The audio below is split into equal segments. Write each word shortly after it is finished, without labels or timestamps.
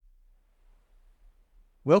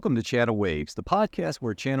Welcome to ChannelWaves, the podcast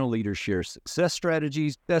where channel leaders share success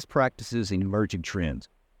strategies, best practices, and emerging trends.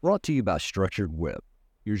 Brought to you by Structured Web.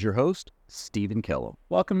 Here's your host, Stephen Kellam.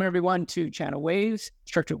 Welcome, everyone, to ChannelWaves,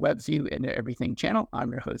 Structured Web's view into everything channel.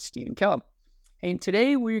 I'm your host, Stephen Kellam. And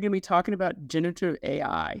today we're going to be talking about generative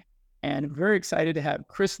AI. And I'm very excited to have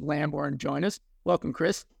Chris Lamborn join us. Welcome,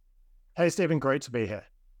 Chris. Hey, Stephen. Great to be here.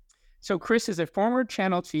 So Chris is a former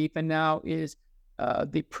channel chief and now is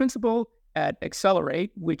the principal at Accelerate,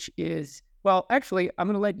 which is, well, actually, I'm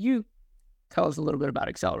going to let you tell us a little bit about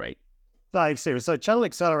Accelerate. Thanks, Stephen. So Channel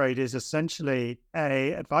XLR8 is essentially an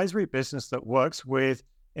advisory business that works with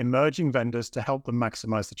emerging vendors to help them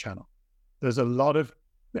maximize the channel. There's a lot of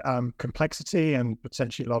complexity and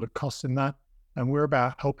potentially a lot of costs in that. And we're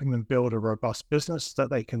about helping them build a robust business that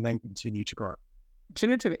they can then continue to grow.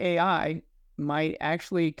 Generative AI might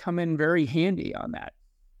actually come in very handy on that.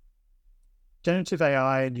 Generative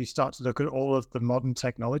AI, and you start to look at all of the modern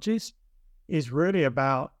technologies, is really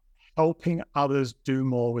about helping others do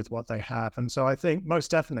more with what they have. And so I think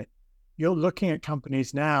most definitely, you're looking at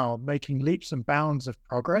companies now making leaps and bounds of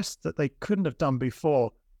progress that they couldn't have done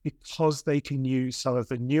before because they can use some of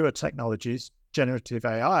the newer technologies, generative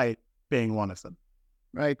AI being one of them.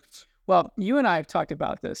 Right. Well, you and I have talked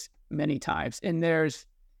about this many times, and there's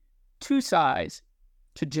two sides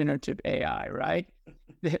to generative AI, right?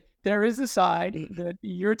 There is a side that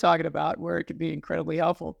you're talking about where it can be incredibly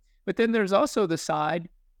helpful, but then there's also the side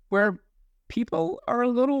where people are a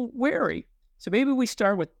little wary. So maybe we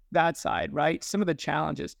start with that side, right? Some of the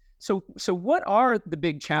challenges. So what are the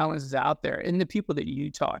big challenges out there and the people that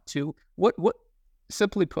you talk to? What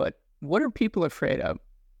simply put, what are people afraid of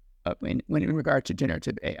in regard to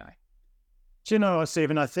generative AI? Do you know,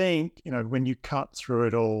 Stephen, I think, when you cut through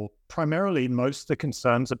it all, primarily most of the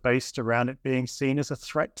concerns are based around it being seen as a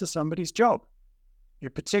threat to somebody's job.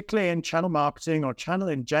 Particularly in channel marketing or channel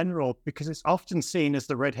in general, because it's often seen as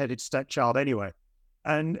the red-headed stepchild anyway.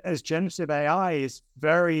 And as generative AI is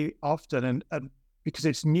very often, and because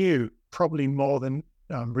it's new, probably more than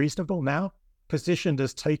reasonable now, positioned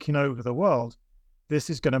as taking over the world, this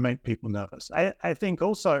is going to make people nervous. I think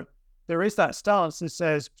also there is that stance that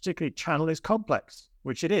says particularly channel is complex,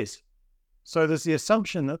 which it is. So there's the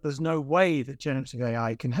assumption that there's no way that generative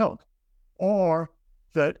AI can help, or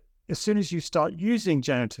that as soon as you start using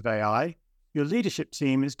generative AI, your leadership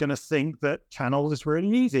team is going to think that channel is really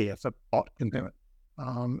easy if a bot can do it.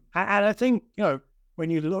 And I think, when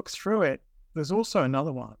you look through it, there's also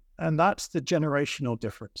another one, and that's the generational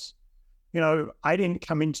difference. I didn't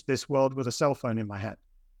come into this world with a cell phone in my hand.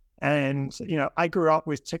 And, I grew up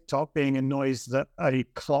with TikTok being a noise that a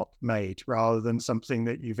clock made rather than something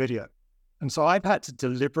that you video. And so I've had to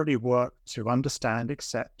deliberately work to understand,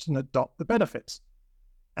 accept, and adopt the benefits.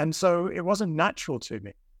 And so it wasn't natural to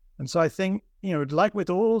me. And so I think, like with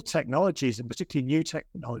all technologies, and particularly new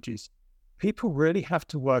technologies, people really have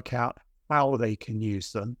to work out how they can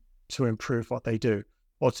use them to improve what they do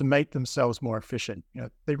or to make themselves more efficient.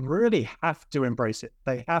 They really have to embrace it.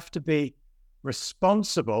 They have to be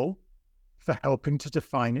responsible for helping to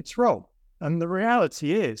define its role. And the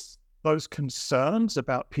reality is, those concerns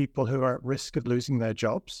about people who are at risk of losing their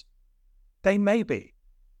jobs, they may be,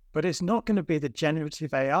 but it's not going to be the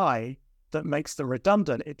generative AI that makes them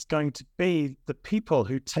redundant. It's going to be the people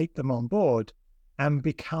who take them on board and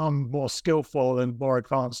become more skillful and more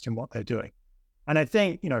advanced in what they're doing. And I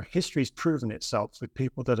think, history's proven itself with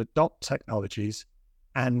people that adopt technologies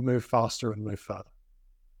and move faster and move further.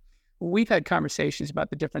 We've had conversations about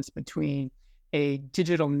the difference between a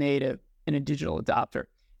digital native and a digital adopter.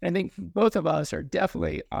 And I think both of us are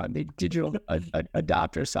definitely on the digital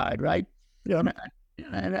adopter side, right? Yeah.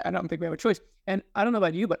 And I don't think we have a choice. And I don't know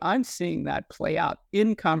about you, but I'm seeing that play out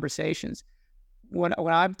in conversations. When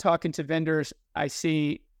I'm talking to vendors, I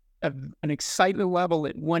see an excitement level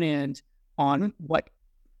at one end on what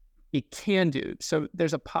it can do. So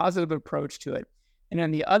there's a positive approach to it. And on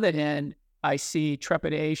the other end, I see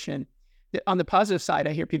trepidation. On the positive side,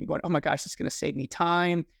 I hear people going, oh my gosh, it's going to save me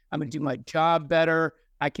time. I'm going to do my job better.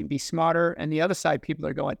 I can be smarter. And the other side, people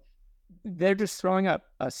are going, they're just throwing up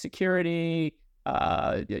security,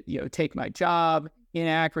 take my job,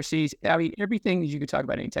 inaccuracies. I mean, everything you could talk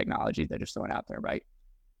about any technology, they're just throwing out there, right?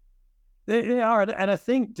 They are. And I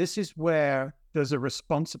think this is where there's a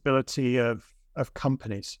responsibility of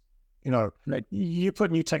companies. Right. You put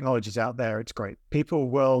new technologies out there, it's great. People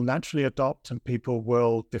will naturally adopt and people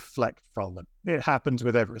will deflect from them. It happens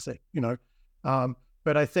with everything,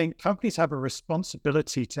 But I think companies have a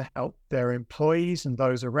responsibility to help their employees and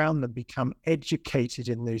those around them become educated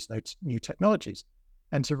in these new technologies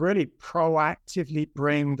and to really proactively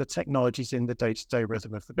bring the technologies in the day-to-day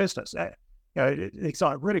rhythm of the business. It's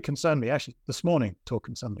really concerned me. Actually, this morning,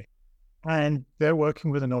 talking to somebody, and they're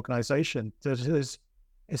working with an organization that has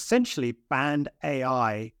essentially banned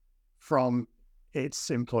AI from its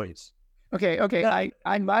employees. Okay.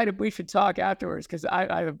 Now, we should talk afterwards because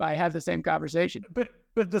I have the same conversation. But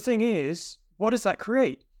the thing is, what does that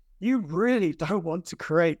create? You really don't want to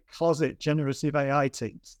create closet generative AI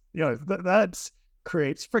teams. That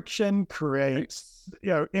creates friction, creates,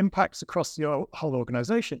 impacts across the whole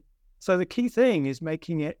organization. So the key thing is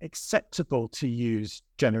making it acceptable to use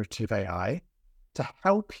generative AI to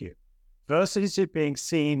help you versus it being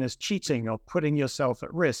seen as cheating or putting yourself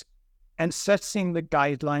at risk, and setting the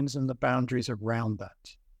guidelines and the boundaries around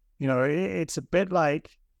that. It's a bit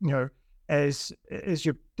like, as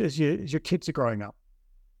your kids are growing up,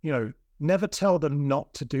 never tell them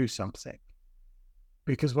not to do something,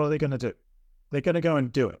 because what are they going to do? They're going to go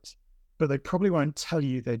and do it, but they probably won't tell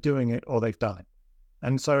you they're doing it or they've done it.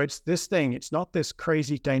 And so it's this thing, it's not this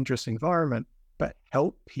crazy, dangerous environment, but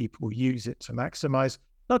help people use it to maximize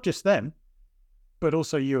not just them, but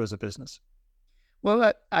also you as a business.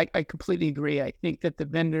 Well, I completely agree. I think that the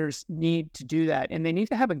vendors need to do that, and they need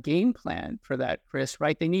to have a game plan for that, Chris,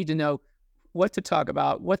 right? They need to know what to talk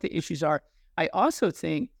about, what the issues are. I also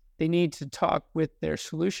think they need to talk with their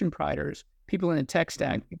solution providers, people in the tech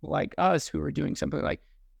stack, people like us who are doing something like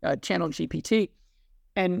Channel GPT.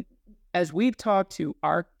 And as we've talked to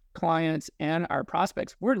our clients and our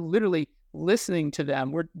prospects, we're literally listening to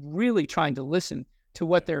them. We're really trying to listen to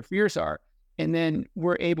what their fears are. And then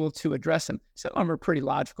we're able to address them. Some of them are pretty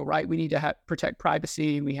logical, right? We need to protect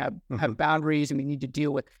privacy. We have boundaries, and we need to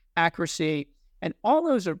deal with accuracy. And all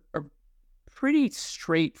those are pretty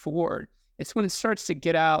straightforward. It's when it starts to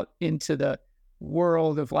get out into the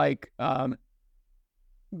world of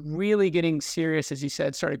really getting serious, as you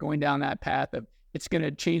said, started going down that path of it's going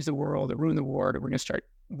to change the world or ruin the world, or we're going to start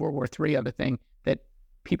World War III of a thing, that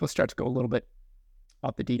people start to go a little bit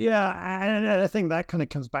off the deep end. Yeah, and I think that kind of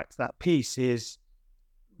comes back to that piece, is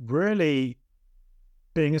really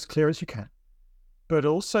being as clear as you can, but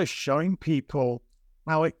also showing people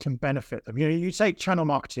how it can benefit them. You take channel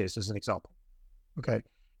marketers as an example, okay?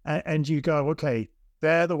 And you go, okay,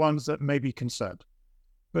 they're the ones that may be concerned,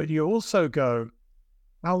 but you also go,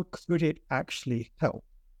 how could it actually help?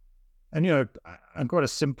 And, I'm quite a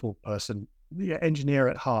simple person, engineer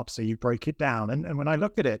at heart, so you break it down. And when I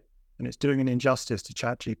look at it, and it's doing an injustice to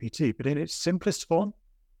ChatGPT, but in its simplest form,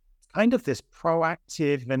 it's kind of this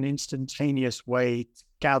proactive and instantaneous way to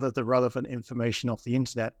gather the relevant information off the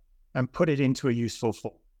internet and put it into a useful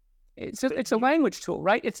form. It's a language tool,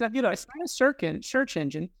 right? It's not a search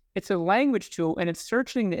engine. It's a language tool, and it's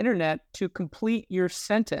searching the internet to complete your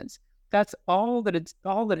sentence. That's all that it's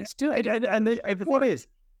doing. And what is?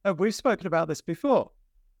 We've spoken about this before,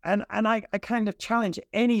 and I kind of challenge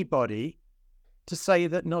anybody to say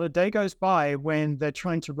that not a day goes by when they're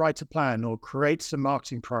trying to write a plan or create some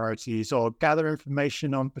marketing priorities or gather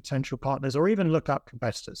information on potential partners or even look up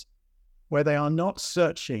competitors, where they are not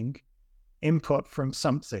searching input from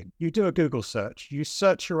something. You do a Google search, you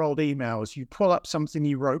search your old emails, you pull up something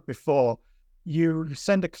you wrote before, you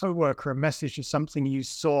send a coworker a message of something you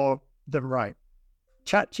saw them write.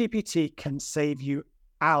 ChatGPT can save you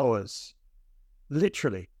hours,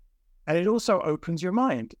 literally. And it also opens your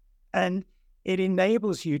mind. And it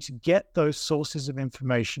enables you to get those sources of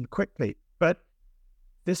information quickly. But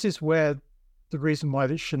this is where the reason why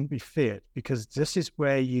this shouldn't be feared, because this is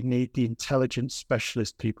where you need the intelligence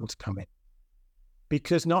specialist people to come in.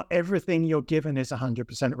 Because not everything you're given is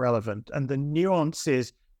 100% relevant, and the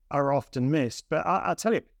nuances are often missed. But I'll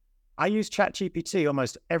tell you, I use ChatGPT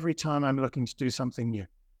almost every time I'm looking to do something new.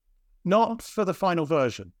 Not for the final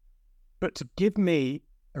version, but to give me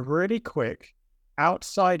a really quick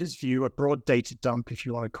outsider's view, a broad data dump, if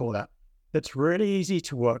you want to call that, that's really easy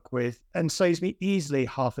to work with and saves me easily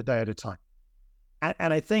half a day at a time.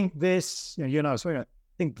 And I think this, I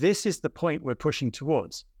think this is the point we're pushing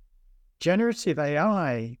towards. Generative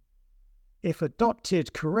AI, if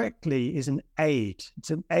adopted correctly, is an aid.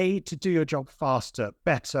 It's an aid to do your job faster,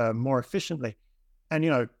 better, more efficiently. And,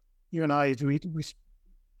 you and I, the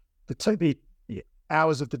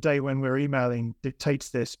hours of the day when we're emailing dictates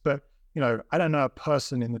this, but I don't know a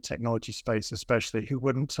person in the technology space, especially, who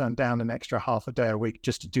wouldn't turn down an extra half a day a week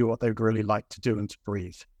just to do what they'd really like to do and to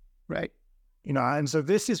breathe. Right. And so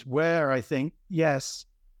this is where I think, yes,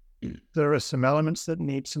 there are some elements that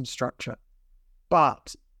need some structure,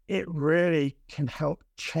 but it really can help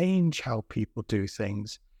change how people do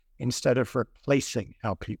things instead of replacing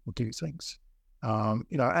how people do things.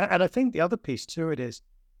 And I think the other piece to it is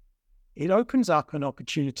it opens up an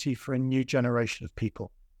opportunity for a new generation of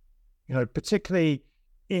people. Particularly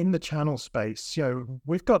in the channel space,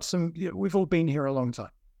 we've got we've all been here a long time.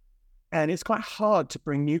 And it's quite hard to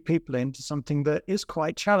bring new people into something that is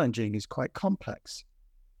quite challenging, is quite complex.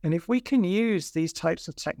 And if we can use these types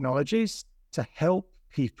of technologies to help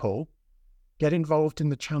people get involved in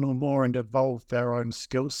the channel more and evolve their own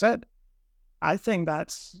skill set, I think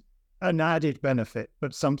that's an added benefit,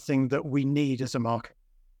 but something that we need as a market.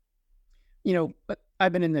 But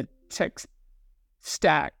I've been in the tech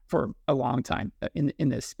stack for a long time in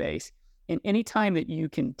this space. And any time that you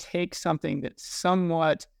can take something that's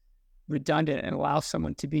somewhat redundant and allow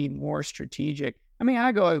someone to be more strategic. I mean,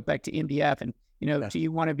 I go back to MDF and, do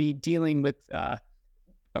you want to be dealing with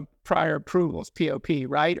prior approvals, POP,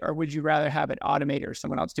 right? Or would you rather have it automated or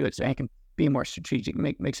someone else do it so I can be more strategic?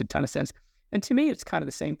 Makes a ton of sense. And to me, it's kind of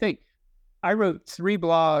the same thing. I wrote 3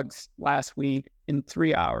 blogs last week in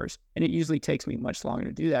 3 hours, and it usually takes me much longer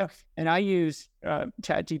to do that. And I use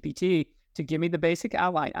ChatGPT to give me the basic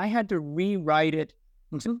outline. I had to rewrite it.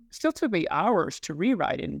 It still took me hours to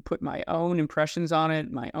rewrite it and put my own impressions on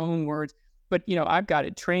it, my own words. But, I've got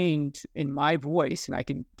it trained in my voice and I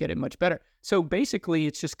can get it much better. So basically,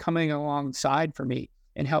 it's just coming alongside for me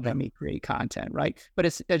and helping me create content, right?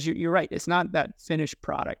 But you're right, it's not that finished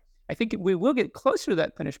product. I think we will get closer to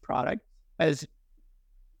that finished product as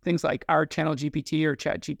things like our Channel GPT or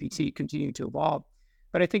ChatGPT continue to evolve.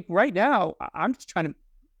 But I think right now, I'm just trying to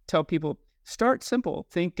tell people, start simple.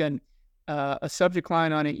 Think a subject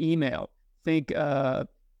line on an email. Think a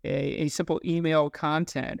simple email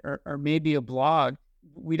content or maybe a blog.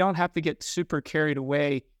 We don't have to get super carried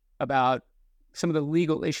away about some of the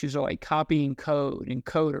legal issues or like copying code,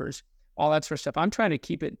 encoders, all that sort of stuff. I'm trying to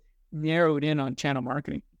keep it narrowed in on channel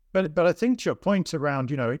marketing. But I think to your point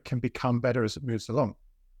around, it can become better as it moves along.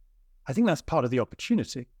 I think that's part of the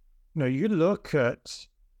opportunity. You look at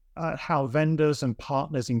how vendors and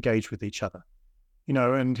partners engage with each other.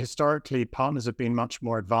 And historically, partners have been much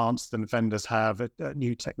more advanced than vendors have at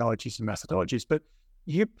new technologies and methodologies. But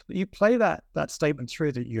you play that statement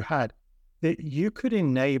through that you had, that you could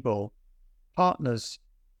enable partners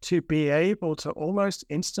to be able to almost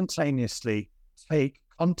instantaneously take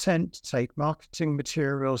content, take marketing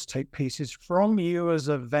materials, take pieces from you as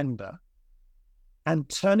a vendor and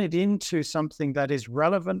turn it into something that is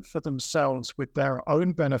relevant for themselves with their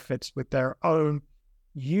own benefits, with their own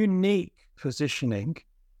unique positioning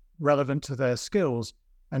relevant to their skills,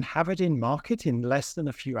 and have it in market in less than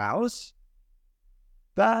a few hours.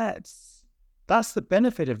 That's the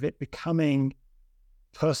benefit of it becoming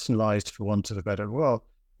personalized, for want of a better word.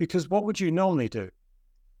 Because what would you normally do?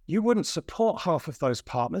 You wouldn't support half of those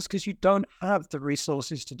partners because you don't have the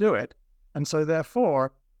resources to do it. And so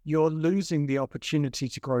therefore, you're losing the opportunity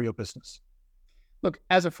to grow your business. Look,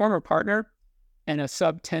 as a former partner and a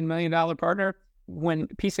sub $10 million partner, when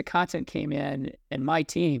a piece of content came in and my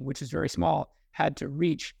team, which is very small, had to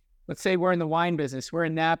reach, let's say we're in the wine business, we're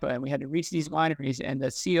in Napa, and we had to reach these wineries and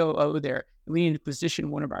the COO there, we need to position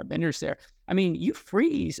one of our vendors there. I mean, you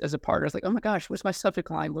freeze as a partner. It's like, oh my gosh, what's my subject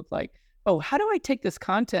line look like? Oh, how do I take this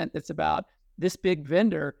content that's about this big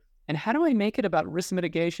vendor and how do I make it about risk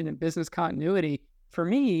mitigation and business continuity for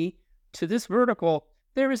me to this vertical?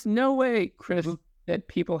 There is no way, Chris, that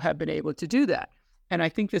people have been able to do that. And I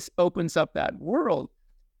think this opens up that world.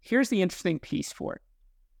 Here's the interesting piece for it.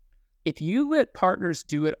 If you let partners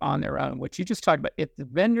do it on their own, what you just talked about, if the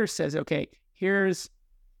vendor says, okay,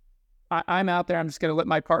 I'm out there, I'm just going to let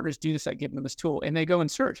my partners do this, I give them this tool, and they go and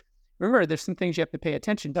search. Remember, there's some things you have to pay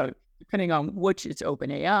attention to, depending on which it's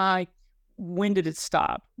OpenAI, when did it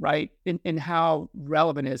stop, right? And how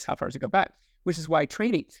relevant it is, how far does it go back? Which is why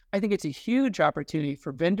training, I think it's a huge opportunity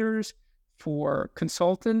for vendors, for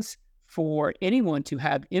consultants, for anyone to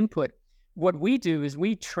have input. What we do is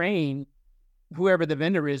we train whoever the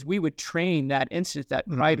vendor is, we would train that instance, that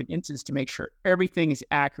private instance, to make sure everything is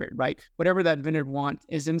accurate, right? Whatever that vendor wants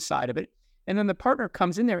is inside of it. And then the partner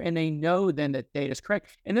comes in there and they know then that data is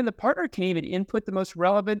correct. And then the partner can even input the most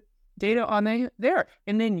relevant data on there.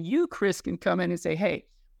 And then you, Chris, can come in and say, hey,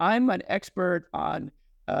 I'm an expert on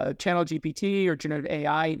Channel GPT or Generative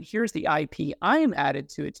AI. And here's the IP I am added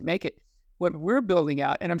to it to make it what we're building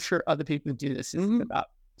out. And I'm sure other people do this. This isn't about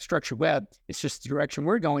structured web. It's just the direction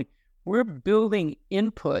we're going. We're building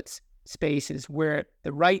inputs spaces where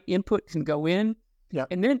the right input can go in. Yeah.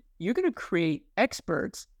 And then you're going to create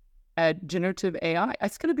experts at generative AI.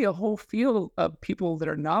 It's going to be a whole field of people that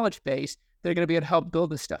are knowledge-based that are going to be able to help build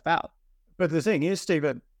this stuff out. But the thing is,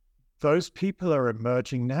 Stephen, those people are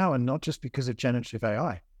emerging now, and not just because of generative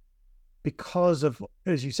AI, because of,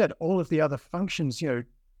 as you said, all of the other functions.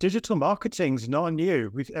 Digital marketing's not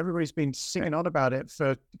new. Everybody's been singing on about it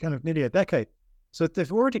for kind of nearly a decade. So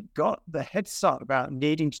they've already got the head start about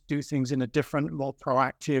needing to do things in a different, more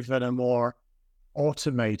proactive and a more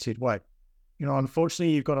automated way.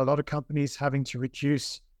 Unfortunately, you've got a lot of companies having to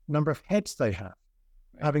reduce the number of heads they have,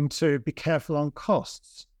 having to be careful on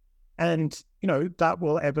costs. And, that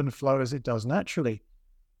will ebb and flow as it does naturally.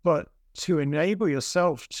 But to enable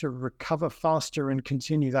yourself to recover faster and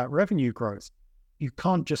continue that revenue growth, you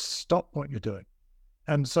can't just stop what you're doing.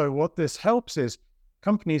 And so what this helps is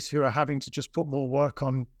companies who are having to just put more work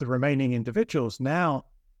on the remaining individuals now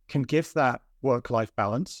can give that work-life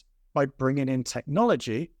balance by bringing in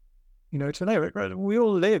technology, to enable it. We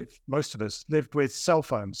all most of us lived with cell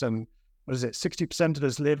phones, and 60% of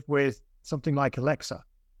us live with something like Alexa.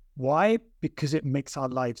 Why? Because it makes our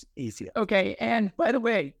lives easier. Okay, and by the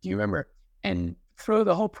way, do you remember, and throw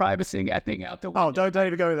the whole privacy thing out the window. Oh, don't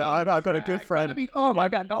even go with that. I've got a good friend. I mean, oh my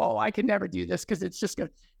God, no, I can never do this because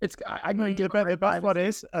I'm going to get That's what it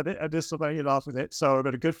is. This will make you laugh with it. So I've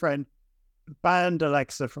got a good friend, banned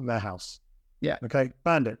Alexa from their house. Yeah. Okay,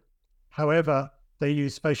 banned it. However, they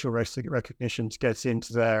use facial recognition to get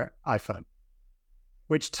into their iPhone,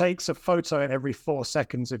 which takes a photo every 4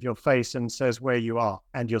 seconds of your face and says where you are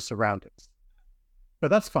and your surroundings. But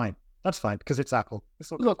that's fine. That's fine because it's Apple.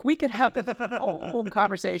 Look, we could have a whole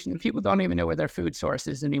conversation. People don't even know where their food source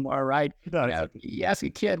is anymore, right? No, you ask a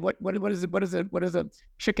kid what does a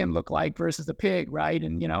chicken look like versus a pig, right?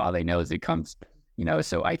 And all they know is it comes.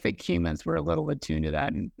 So I think humans were a little attuned to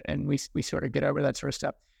that, and we sort of get over that sort of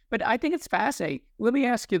stuff. But I think it's fascinating. Let me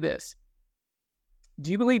ask you this: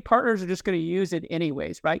 do you believe partners are just going to use it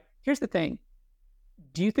anyways? Right? Here's the thing: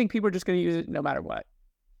 do you think people are just going to use it no matter what?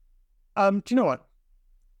 Do you know what?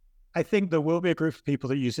 I think there will be a group of people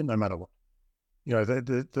that use it no matter what.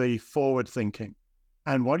 The forward thinking.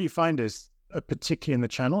 And what you find is, particularly in the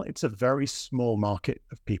channel, it's a very small market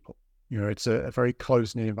of people. It's a very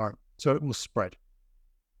close-knit environment. So it will spread.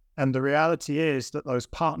 And the reality is that those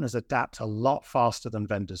partners adapt a lot faster than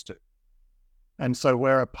vendors do. And so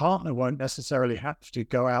where a partner won't necessarily have to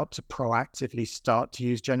go out to proactively start to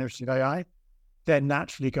use generative AI, they're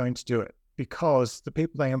naturally going to do it because the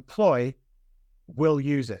people they employ will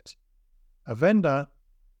use it. A vendor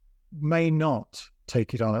may not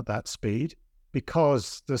take it on at that speed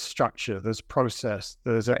because there's structure, there's process,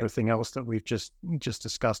 there's everything else that we've just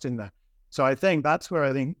discussed in there. So I think that's where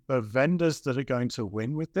I think the vendors that are going to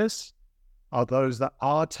win with this are those that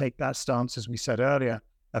take that stance, as we said earlier,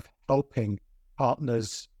 of helping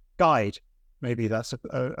partners guide. Maybe that's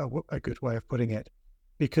a good way of putting it,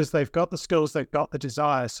 because they've got the skills, they've got the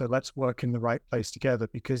desire. So let's work in the right place together.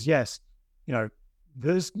 Because yes,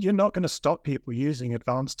 you're not going to stop people using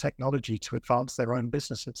advanced technology to advance their own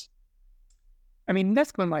businesses. I mean,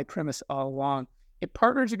 that's been my premise all along. If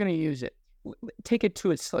partners are going to use it, take it to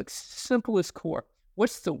its simplest core.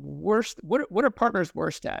 What's the worst? What are partners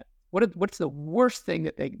worst at? What's the worst thing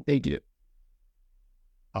that they do?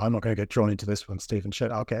 I'm not going to get drawn into this one, Stephen. Shit,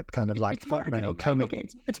 I'll get kind of like it's marketing.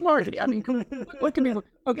 It's marketing. I mean, what can be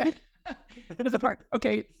okay? There's a part.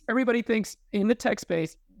 Okay, everybody thinks in the tech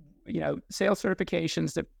space, sales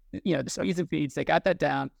certifications, the speeds and feeds, they got that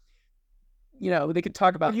down. They could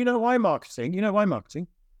talk about. Why marketing?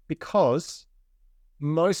 Because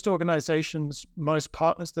most organizations, most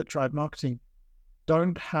partners that drive marketing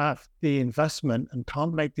don't have the investment and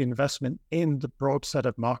can't make the investment in the broad set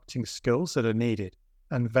of marketing skills that are needed.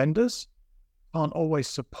 And vendors can't always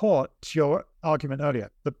support, to your argument earlier,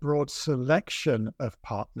 the broad selection of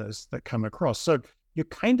partners that come across. So you're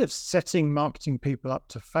kind of setting marketing people up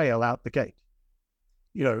to fail out the gate,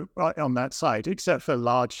 right on that side, except for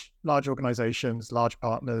large organizations, large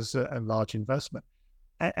partners, and large investment.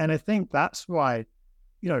 And I think that's why,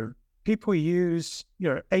 people use,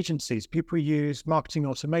 agencies, people use marketing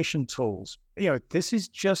automation tools. This is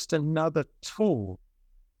just another tool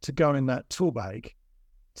to go in that tool bag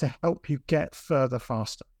to help you get further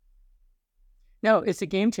faster. No, it's a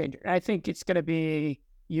game changer. I think it's going to be,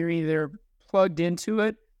 you're either plugged into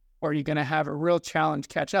it or you're going to have a real challenge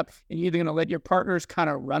catch up. And you're either going to let your partners kind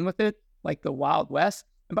of run with it like the Wild West.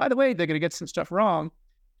 And by the way, they're going to get some stuff wrong,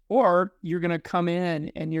 or you're going to come in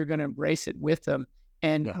and you're going to embrace it with them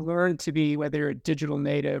and learn to be, whether you're a digital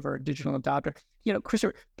native or a digital adopter.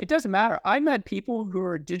 Christopher, it doesn't matter. I met people who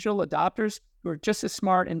are digital adopters who are just as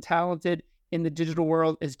smart and talented in the digital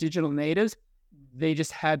world as digital natives. They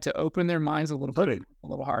just had to open their minds a little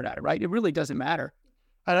hard at it, right? It really doesn't matter.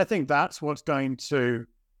 And I think that's what's going to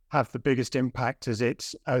have the biggest impact of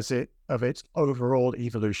its overall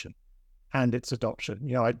evolution and its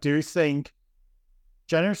adoption. I do think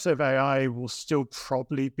generative AI will still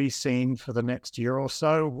probably be seen for the next year or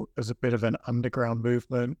so as a bit of an underground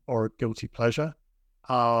movement or a guilty pleasure.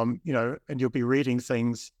 And you'll be reading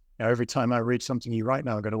things. Every time I read something you write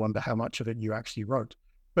now, I'm going to wonder how much of it you actually wrote.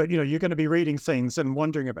 But, you're going to be reading things and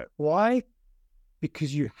wondering about why,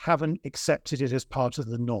 because you haven't accepted it as part of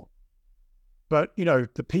the norm. But,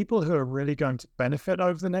 the people who are really going to benefit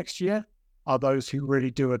over the next year are those who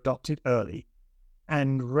really do adopt it early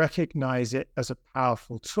and recognize it as a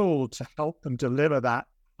powerful tool to help them deliver that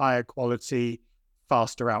higher quality,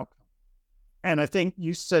 faster outcome. And I think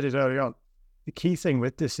you said it early on. The key thing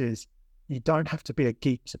with this is you don't have to be a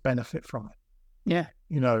geek to benefit from it. Yeah.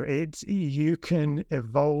 You can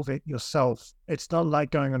evolve it yourself. It's not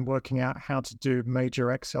like going and working out how to do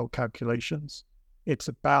major Excel calculations. It's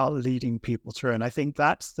about leading people through. And I think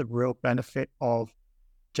that's the real benefit of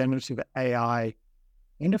generative AI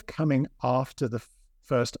kind of coming after the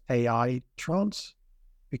first AI trance,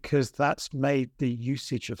 because that's made the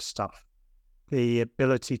usage of stuff, the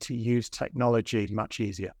ability to use technology much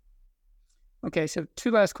easier. Okay, so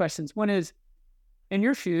 2 last questions. One is, in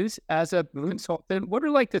your shoes as a consultant, what are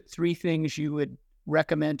like the 3 things you would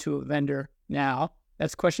recommend to a vendor now?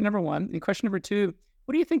 That's question number 1. And question number 2,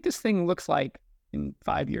 what do you think this thing looks like in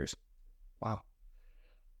 5 years? Wow.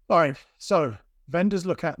 All right. So vendors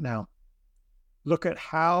look at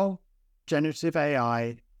how generative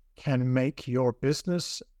AI can make your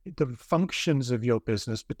business, the functions of your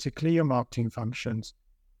business, particularly your marketing functions,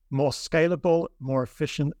 more scalable, more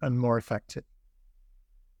efficient, and more effective.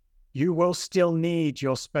 You will still need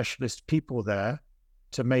your specialist people there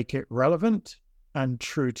to make it relevant and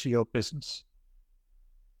true to your business.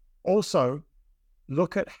 Also,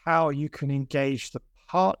 look at how you can engage the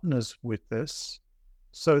partners with this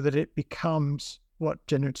so that it becomes what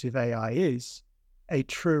generative AI is, a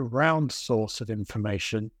true round source of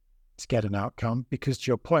information to get an outcome. Because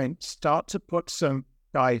to your point, start to put some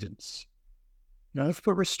guidance. You don't have to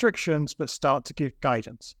put restrictions, but start to give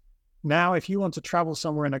guidance. Now, if you want to travel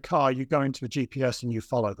somewhere in a car, you go into a GPS and you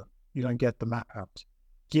follow them. You don't get the map out.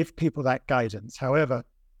 Give people that guidance. However,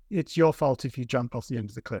 it's your fault if you jump off the end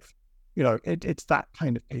of the cliff. It's that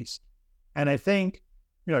kind of piece. And I think,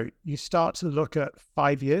 you start to look at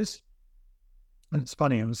 5 years. And it's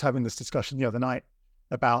funny, I was having this discussion the other night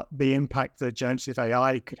about the impact that generative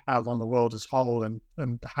AI could have on the world as a whole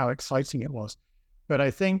and how exciting it was. But I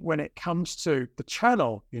think when it comes to the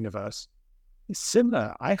channel universe, it's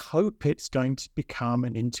similar. I hope it's going to become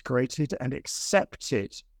an integrated and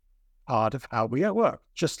accepted part of how we work,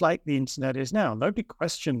 just like the internet is now. Nobody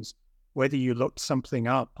questions whether you looked something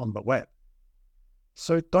up on the web.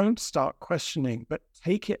 So don't start questioning, but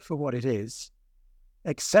take it for what it is,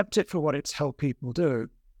 accept it for what it's helped people do,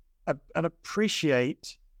 and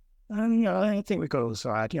appreciate. And I think we've got to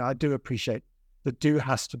also add, I do appreciate there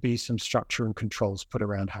has to be some structure and controls put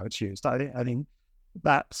around how it's used. I think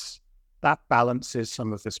that balances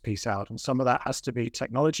some of this piece out, and some of that has to be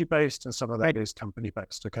technology based, and some of that is company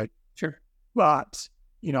based. Okay, sure. But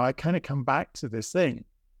I kind of come back to this thing.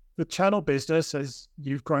 The channel business, as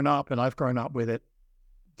you've grown up and I've grown up with it,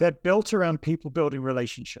 they're built around people building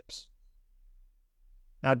relationships.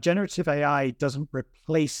 Now, generative AI doesn't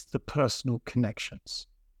replace the personal connections.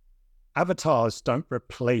 Avatars don't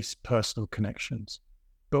replace personal connections.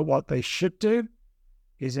 But what they should do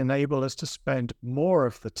is enable us to spend more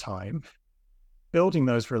of the time building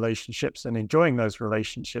those relationships and enjoying those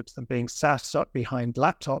relationships than being sat up behind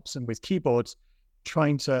laptops and with keyboards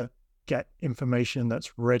trying to get information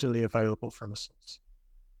that's readily available from a source.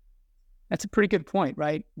 That's a pretty good point,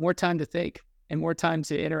 right? More time to think and more time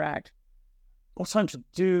to interact. More time to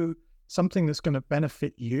do something that's going to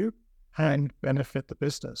benefit you and benefit the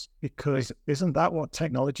business, because isn't that what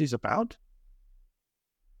technology is about?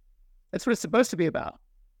 That's what it's supposed to be about.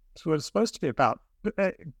 That's what it's supposed to be about,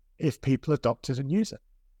 if people adopt it and use it.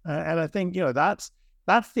 And I think, that's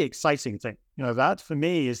the exciting thing. That for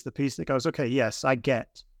me is the piece that goes, okay, yes, I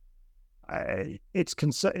get. It's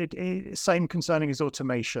same concerning as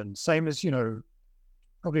automation. Same as,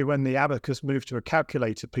 probably when the abacus moved to a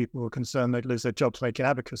calculator, people were concerned they'd lose their jobs making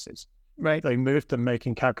abacuses. Right. They moved them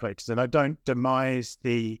making calculators. And I don't demise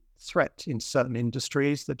the threat in certain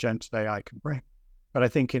industries that generative AI can bring. But I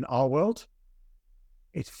think in our world,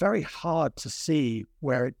 it's very hard to see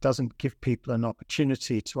where it doesn't give people an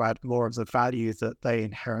opportunity to add more of the value that they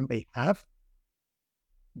inherently have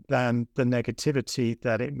than the negativity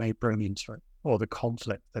that it may bring into it, or the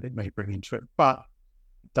conflict that it may bring into it. But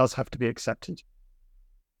it does have to be accepted.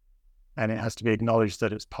 And it has to be acknowledged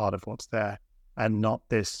that it's part of what's there and not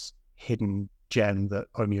this hidden gem that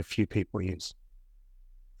only a few people use.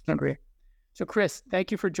 I agree. So Chris,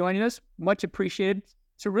 thank you for joining us. Much appreciated.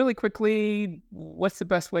 So really quickly, what's the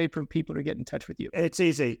best way for people to get in touch with you? It's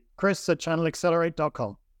easy. Chris at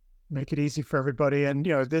ChannelXLR8.com. make it easy for everybody. And,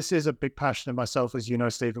 this is a big passion of myself, as you know,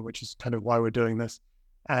 Stephen, which is kind of why we're doing this.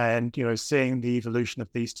 And, seeing the evolution of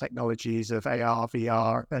these technologies of AR,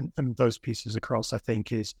 VR, and those pieces across, I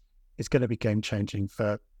think is going to be game changing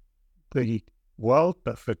for the world,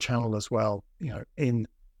 but for Channel as well, in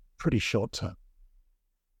pretty short term.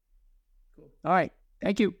 Cool. All right.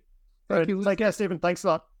 Thank you. Thank you. Take care, Stephen. Thanks a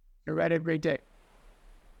lot. All right. Have a great day.